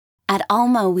At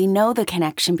Alma, we know the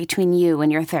connection between you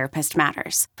and your therapist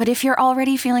matters. But if you're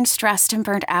already feeling stressed and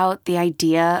burnt out, the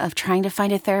idea of trying to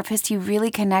find a therapist you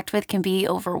really connect with can be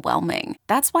overwhelming.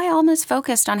 That's why Alma's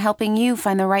focused on helping you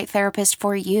find the right therapist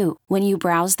for you. When you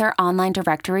browse their online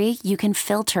directory, you can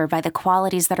filter by the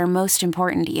qualities that are most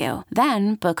important to you.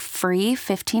 Then book free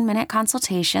 15-minute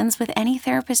consultations with any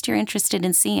therapist you're interested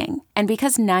in seeing. And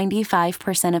because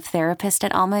 95% of therapists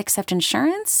at Alma accept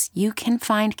insurance, you can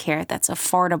find care that's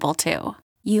affordable too.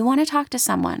 You want to talk to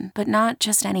someone, but not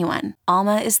just anyone.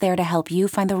 Alma is there to help you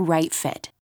find the right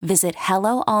fit. Visit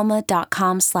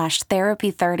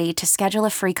helloalma.com/therapy30 to schedule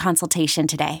a free consultation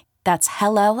today. That's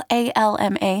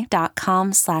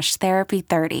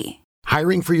helloalma.com/therapy30.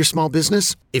 Hiring for your small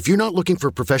business? If you're not looking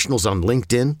for professionals on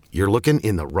LinkedIn, you're looking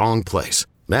in the wrong place.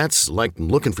 That's like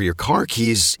looking for your car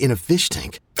keys in a fish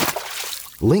tank.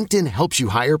 LinkedIn helps you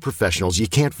hire professionals you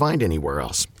can't find anywhere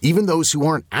else, even those who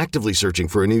aren't actively searching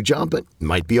for a new job but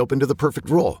might be open to the perfect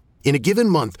role. In a given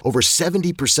month, over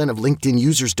 70% of LinkedIn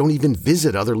users don't even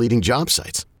visit other leading job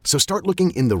sites. So start looking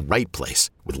in the right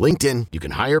place. With LinkedIn, you can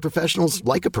hire professionals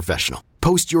like a professional.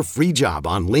 Post your free job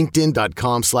on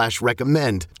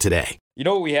linkedin.com/recommend today. You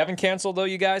know what we haven't canceled, though,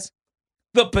 you guys?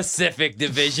 The Pacific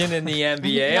Division in the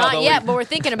NBA. Not yet, but we're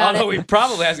thinking about although it. we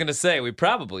probably, I was going to say, we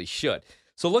probably should.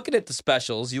 So looking at the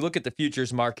specials, you look at the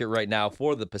futures market right now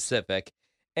for the Pacific,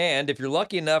 and if you're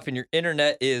lucky enough and your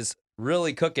internet is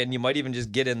really cooking, you might even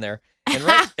just get in there. And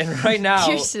right now,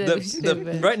 You're so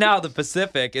stupid. right now the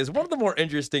Pacific is one of the more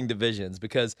interesting divisions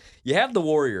because you have the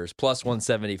Warriors plus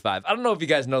 175. I don't know if you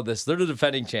guys know this; they're the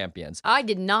defending champions. I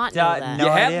did not know that. You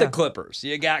No have idea. the Clippers.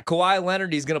 You got Kawhi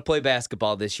Leonard. He's going to play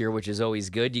basketball this year, which is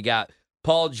always good. You got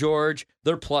Paul George.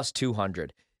 They're plus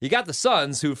 200. You got the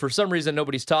Suns, who for some reason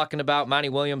nobody's talking about. Monty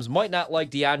Williams might not like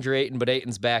DeAndre Ayton, but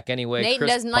Ayton's back anyway. Nate Chris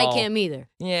doesn't Paul, like him either.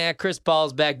 Yeah, Chris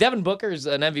Paul's back. Devin Booker's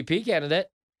an MVP candidate.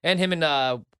 And him and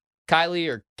Kylie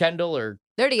or Kendall or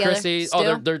They're together. Chrissy. Still.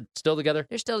 Oh, they're still together?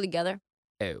 They're still together.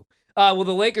 Oh. Well,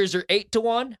 the Lakers are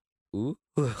 8-1. Ooh.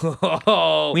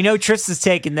 We know Trista's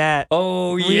taking that.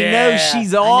 Oh, yeah. We know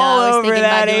she's I know, all I was over thinking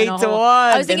about that doing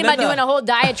 8-1. I was thinking And about then doing a whole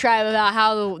diatribe about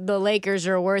how the Lakers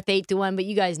are worth 8-1, but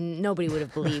you guys, nobody would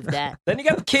have believed that. Then you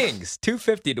got the Kings,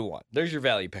 250-1. There's your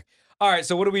value pick. All right,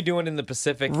 so what are we doing in the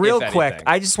Pacific? Real if quick, anything?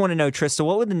 I just want to know, Trista,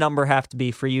 what would the number have to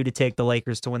be for you to take the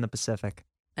Lakers to win the Pacific?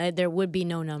 There would be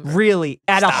no number. Really?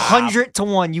 At Stop.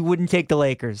 100-1, you wouldn't take the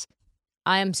Lakers?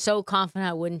 I am so confident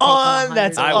I wouldn't take them Oh, 100.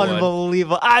 that's I would.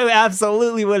 unbelievable. I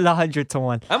absolutely would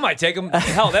 100-1. I might take him.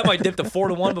 Hell, that might dip to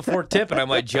 4-1 before tip, and I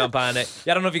might jump on it.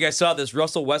 Yeah, I don't know if you guys saw this.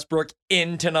 Russell Westbrook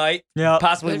in tonight, Yeah.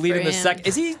 possibly Good for leading the him. second.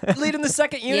 Is he leading the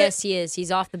second unit? Yes, he is.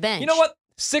 He's off the bench. You know what?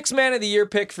 6th man of the year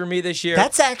pick for me this year.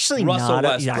 That's actually Russell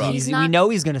not. Westbrook. He's We not- know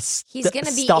he's going to He's going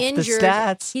to be stuff injured. the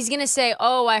stats. He's going to say,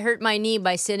 "Oh, I hurt my knee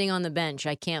by sitting on the bench.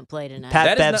 I can't play tonight." Pat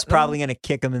That is Bev's not- probably going to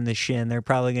kick him in the shin. They're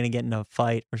probably going to get in a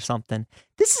fight or something.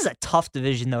 This is a tough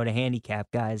division, though, to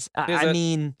handicap, guys. Is I it?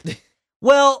 mean,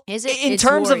 well, Is it? in It's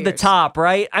terms of the Warriors. top,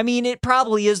 right? I mean, it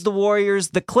probably is the Warriors.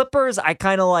 The Clippers, I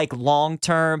kind of like long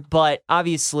term, but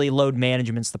obviously load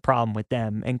management's the problem with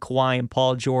them. And Kawhi and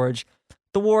Paul George.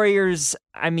 The Warriors,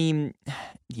 I mean,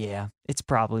 yeah, it's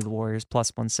probably the Warriors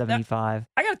plus 175.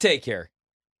 I got to take here.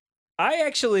 I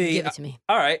actually. Give it to me.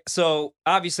 All right, so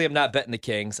obviously I'm not betting the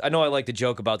Kings. I know I like to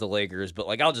joke about the Lakers, but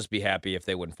like I'll just be happy if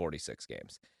they win 46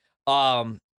 games.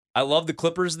 I love the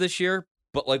Clippers this year,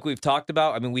 but like we've talked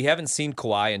about, I mean, we haven't seen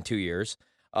Kawhi in 2 years.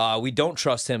 We don't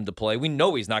trust him to play. We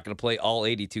know he's not going to play all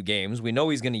 82 games. We know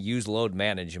he's going to use load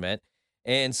management.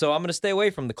 And so I'm going to stay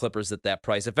away from the Clippers at that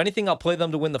price. If anything, I'll play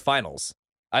them to win the finals.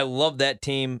 I love that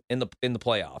team in the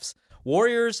playoffs.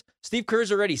 Warriors, Steve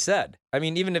Kerr's already said. I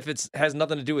mean, even if it has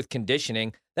nothing to do with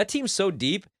conditioning, that team's so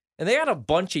deep, and they got a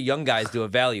bunch of young guys to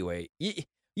evaluate. You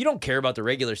don't care about the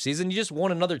regular season. You just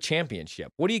won another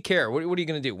championship. What do you care? What are you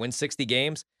going to do? Win 60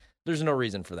 games? There's no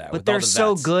reason for that. But with all they're the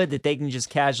so vets. good that they can just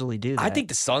casually do that. I think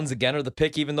the Suns again are the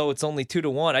pick, even though it's only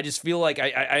 2-1. I just feel like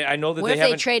I know that What they if they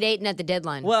haven't. trade Ayton at the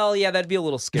deadline? Well, yeah, that'd be a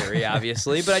little scary,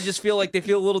 obviously, but I just feel like they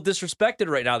feel a little disrespected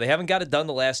right now. They haven't got it done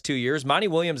the last 2 years. Monty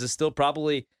Williams is still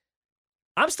probably.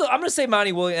 I'm going to say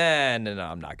Monty Williams. No,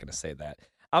 I'm not going to say that.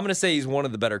 I'm going to say he's one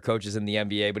of the better coaches in the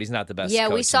NBA, but he's not the best. Yeah,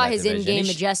 coach we saw in that his division. in-game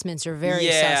He adjustments are very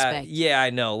yeah, suspect. Yeah,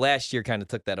 I know. Last year kind of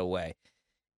took that away.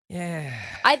 Yeah,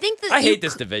 I think that I you hate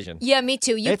this cou- division. Yeah, me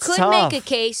too. You It's could tough. make a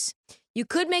case. You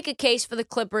could make a case for the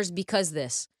Clippers because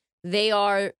they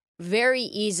are very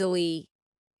easily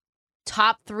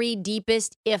top 3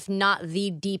 deepest, if not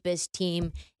the deepest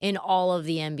team in all of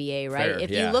the NBA, right? Fair,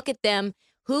 If yeah. you look at them,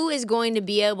 who is going to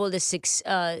be able to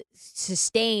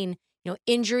sustain,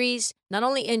 injuries, not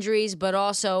only injuries, but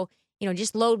also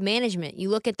just load management. You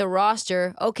look at the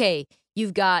roster, okay,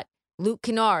 you've got Luke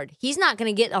Kennard. He's not going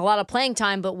to get a lot of playing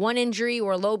time, but one injury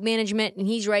or load management, and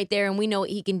he's right there, and we know what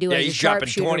he can do as a he's dropping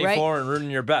sharpshooter, 24 right? and ruining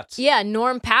your bets. Yeah,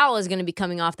 Norm Powell is going to be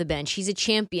coming off the bench. He's a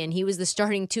champion. He was the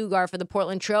starting two-guard for the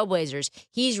Portland Trailblazers.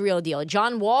 He's real deal.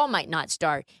 John Wall might not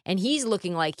start, and he's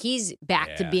looking like he's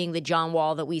back to being the John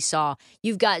Wall that we saw.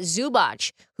 You've got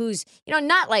Zubac, who's,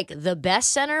 not like the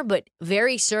best center, but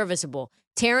very serviceable.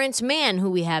 Terrence Mann, who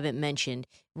we haven't mentioned.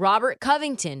 Robert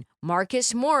Covington,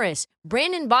 Marcus Morris,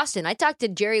 Brandon Boston. I talked to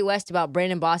Jerry West about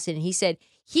Brandon Boston, and he said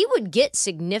he would get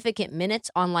significant minutes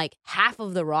on like half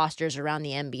of the rosters around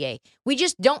the NBA. We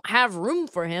just don't have room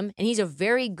for him, and he's a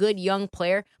very good young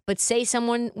player. But say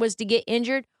someone was to get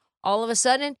injured, all of a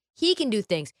sudden, he can do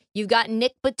things. You've got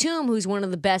Nick Batum, who's one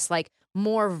of the best, like,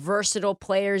 more versatile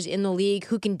players in the league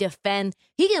who can defend.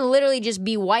 He can literally just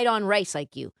be white on rice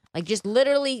like you. Like, just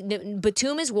literally,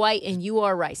 Batum is white and you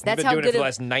are rice. That's how doing good it for the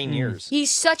last 9 years. He's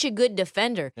such a good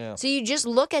defender. Yeah. So you just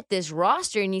look at this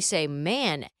roster and you say,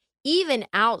 man, even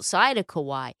outside of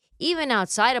Kawhi, even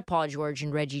outside of Paul George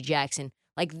and Reggie Jackson,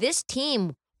 like this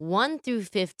team 1 through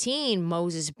 15,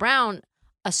 Moses Brown,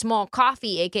 a small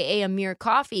coffee, a.k.a. Amir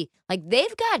Coffee. Like,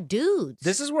 they've got dudes.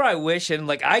 This is where I wish, and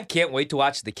like I can't wait to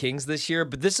watch the Kings this year,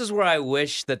 but this is where I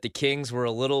wish that the Kings were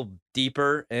a little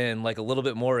deeper and like a little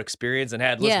bit more experience and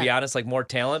had, let's be honest, like more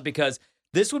talent, because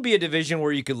this would be a division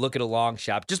where you could look at a long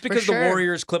shot. Just because the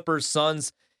Warriors, Clippers,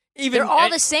 Suns, they're all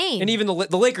the same. And even the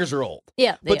Lakers are old.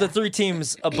 Yeah, but the three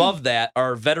teams above that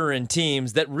are veteran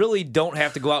teams that really don't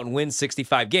have to go out and win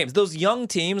 65 games. Those young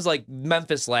teams like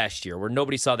Memphis last year, where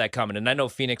nobody saw that coming, and I know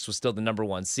Phoenix was still the number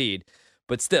 1 seed,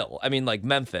 but still, I mean, like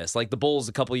Memphis, like the Bulls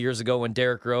a couple years ago when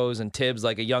Derrick Rose and Tibbs,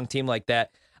 like a young team like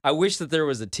that. I wish that there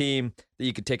was a team that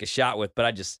you could take a shot with,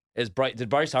 but did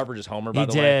Bryce Harper just homer, by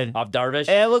the way, off Darvish?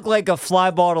 It looked like a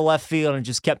fly ball to left field and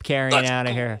just kept carrying it out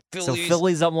of here. Phillies. So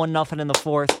Phillies up 1-0 in the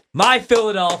fourth. My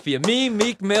Philadelphia. Me,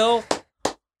 Meek Mill.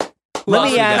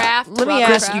 Let me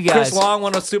ask you guys. Chris Long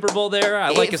won a Super Bowl there. I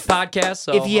like his podcast.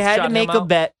 So if you had to make a out.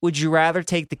 bet, would you rather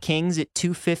take the Kings at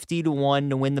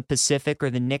 250-1 to win the Pacific or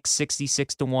the Knicks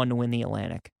 66-1 to win the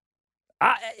Atlantic? Do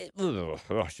I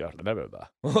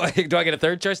get a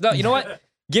third choice? No, you know what?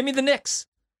 Give me the Knicks.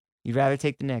 You'd rather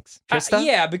take the Knicks? Trista?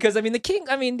 Yeah, because I mean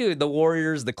the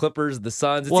Warriors, the Clippers, the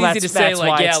Suns. It's well, easy to say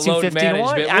like, yeah, load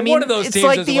management. I mean, one of those it's teams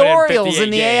like the Orioles in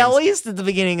the games. AL East at the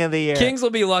beginning of the year. Kings will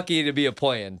be lucky to be a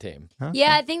play-in team. Okay.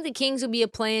 Yeah, I think the Kings will be a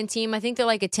play-in team. I think they're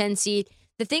like a 10 seed.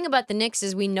 The thing about the Knicks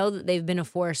is we know that they've been a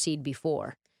 4 seed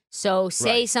before. So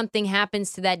say something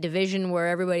happens to that division where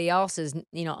everybody else is,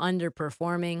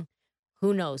 underperforming.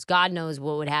 Who knows? God knows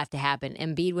what would have to happen.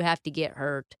 Embiid would have to get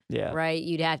hurt, right?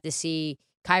 You'd have to see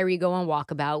Kyrie go on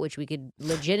walkabout, which we could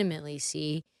legitimately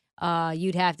see.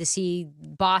 You'd have to see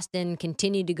Boston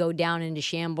continue to go down into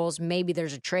shambles. Maybe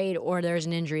there's a trade or there's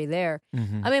an injury there.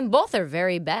 Mm-hmm. I mean, both are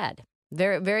very bad.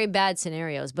 Very, very bad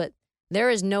scenarios, but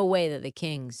there is no way that the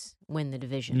Kings win the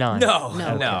division. None. No.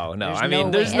 I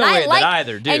mean, there's no way that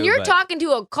either do. And you're but... talking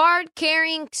to a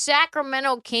card-carrying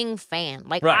Sacramento King fan.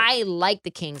 Like, I like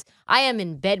the Kings. I am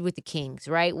in bed with the Kings,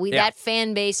 right? That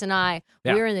fan base and I,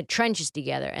 we're in the trenches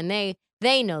together, and they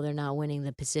know they're not winning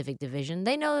the Pacific Division.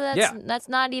 They know that's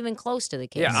not even close to the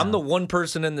Kings. Yeah, I'm the one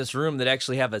person in this room that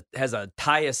actually has a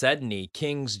Tyus Edney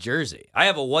Kings jersey. I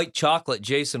have a white chocolate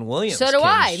Jason Williams. So do Kings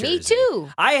I. jersey. Me too.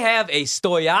 I have a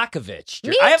Stojakovic jersey.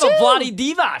 Me I have too. a Vlade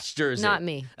Divac jersey. Not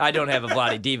me. I don't have a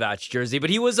Vlade Divac jersey, but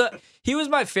he was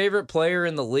my favorite player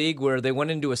in the league where they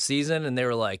went into a season and they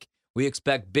were like, we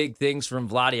expect big things from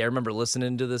Vlade. I remember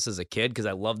listening to this as a kid because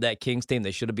I loved that Kings team.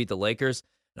 They should have beat the Lakers.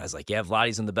 And I was like, yeah,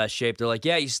 Vlade's in the best shape. They're like,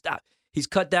 yeah, he's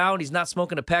cut down. He's not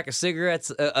smoking a pack of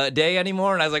cigarettes a day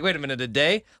anymore. And I was like, wait a minute, a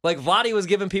day? Like, Vlade was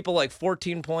giving people like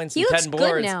 14 points and 10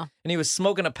 boards. Now. And he was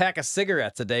smoking a pack of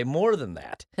cigarettes a day, more than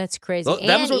that. That's crazy.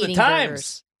 Those were the times.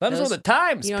 Burgers. Those were the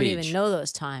times, You don't Peach. even know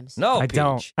those times. No, I Peach.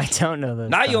 don't know those.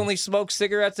 Now times. you only smoke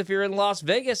cigarettes if you're in Las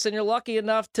Vegas and you're lucky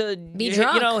enough to be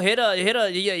drunk. You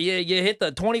hit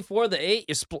the 24, the 8,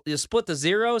 you split the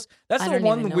zeros. That's the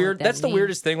one weird. That's the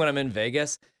weirdest thing when I'm in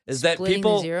Vegas is that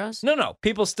people the zeros? No,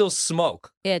 people still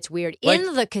smoke. Yeah, it's weird. Like,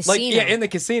 in the casino. in the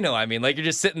casino. I mean, like you're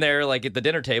just sitting there like at the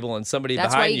dinner table and somebody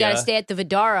That's behind why you got to stay at the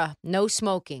Vidara. No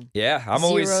smoking. Yeah,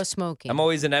 Zero smoking. I'm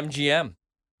always in MGM.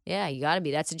 Yeah, you got to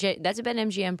be. That's a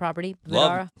BetMGM property.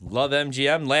 Love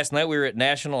MGM. Last night we were at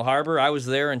National Harbor. I was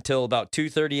there until about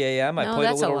 2:30 a.m. I played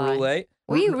a little roulette.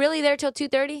 Were you really there till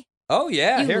 2:30? Oh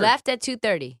yeah, you left at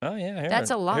 2:30. Oh yeah,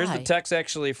 that's a lie. Here's the text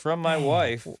actually from my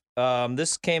wife.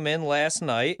 This came in last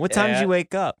night. What time did you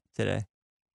wake up today?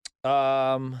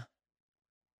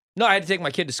 No, I had to take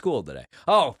my kid to school today.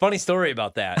 Oh, funny story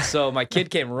about that. So my kid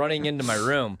came running into my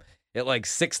room at like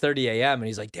 6:30 a.m. and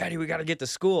he's like, "Daddy, we got to get to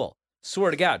school."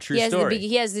 Swear to God, true story.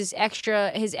 He has his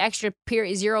extra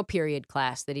period, 0 period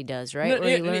class that he does, right? No,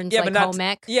 Where he learns like home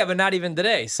ec. Yeah, but not even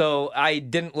today. So I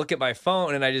didn't look at my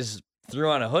phone and I just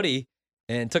threw on a hoodie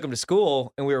and took him to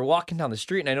school. And we were walking down the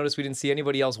street and I noticed we didn't see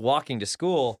anybody else walking to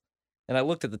school. And I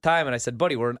looked at the time and I said,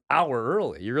 "Buddy, we're an hour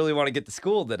early. You really want to get to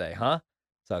school today, huh?"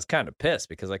 So I was kind of pissed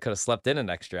because I could have slept in an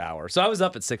extra hour. So I was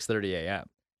up at 6:30 a.m.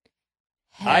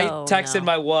 I texted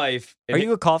my wife. Are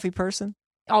you a coffee person?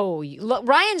 Oh, look,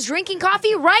 Ryan's drinking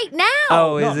coffee right now.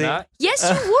 Oh, No, is I'm he? not. Yes,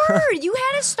 you were. You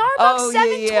had a Starbucks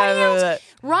 720 ounce.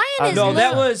 Ryan is No, little.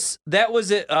 that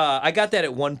was it. I got that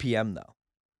at 1 p.m. though.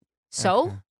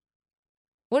 So?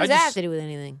 What does I that just- have to do with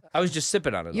anything? I was just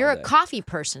sipping on it. You're all a day. coffee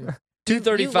person. You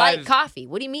 2:35. like coffee.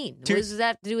 What do you mean? Two- What does that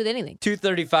have to do with anything?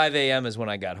 2:35 a.m. is when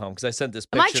I got home because I sent this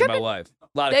Am I picture to my tripping? wife.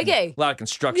 A lot of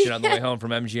construction on the way home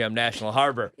from MGM National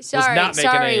Harbor. Was Sorry, not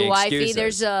making any wifey.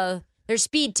 excuses. There's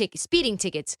speeding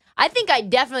tickets. I think I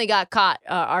definitely got caught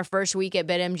our first week at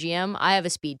BetMGM. I have a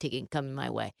speed ticket coming my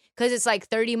way because it's like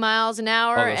 30 miles an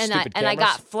hour, Oh, those and stupid I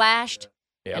got cameras? flashed.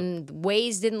 Yep. And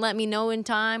Waze didn't let me know in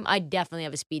time. I definitely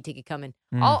have a speed ticket coming.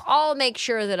 I'll make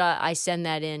sure that I send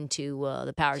that in to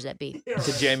the powers that be.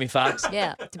 To Jamie Foxx.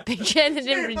 Yeah, send it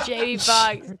in for Jamie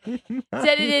Foxx. Send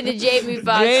it in to Jamie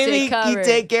Foxx Jamie, to cover. you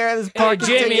take care of this Hey, parking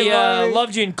Jamie, ticket for me?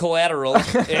 loved you in Collateral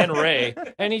and Ray.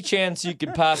 Any chance you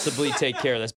could possibly take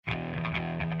care of this?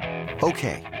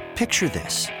 Okay, picture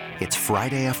this. It's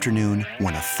Friday afternoon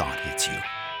when a thought hits you.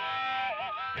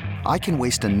 I can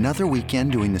waste another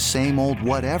weekend doing the same old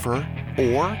whatever,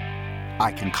 or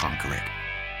I can conquer it.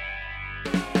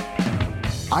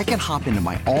 I can hop into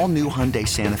my all-new Hyundai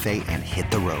Santa Fe and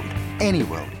hit the road. Any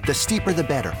road. The steeper, the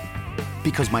better.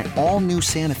 Because my all-new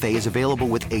Santa Fe is available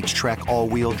with H-Track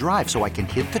all-wheel drive, so I can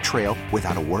hit the trail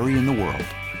without a worry in the world.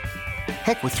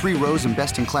 Heck, with 3 rows and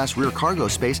best-in-class rear cargo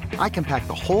space, I can pack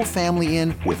the whole family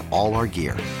in with all our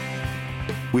gear.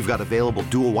 We've got available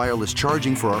dual wireless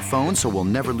charging for our phones, so we'll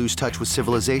never lose touch with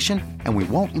civilization, and we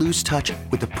won't lose touch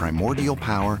with the primordial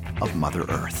power of Mother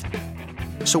Earth.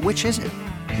 So which is it?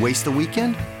 Waste the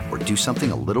weekend or do something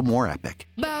a little more epic?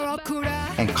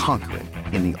 And conquer it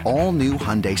in the all-new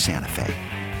Hyundai Santa Fe.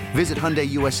 Visit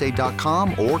HyundaiUSA.com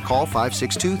or call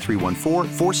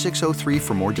 562-314-4603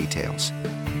 for more details.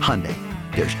 Hyundai,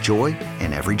 there's joy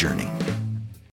in every journey.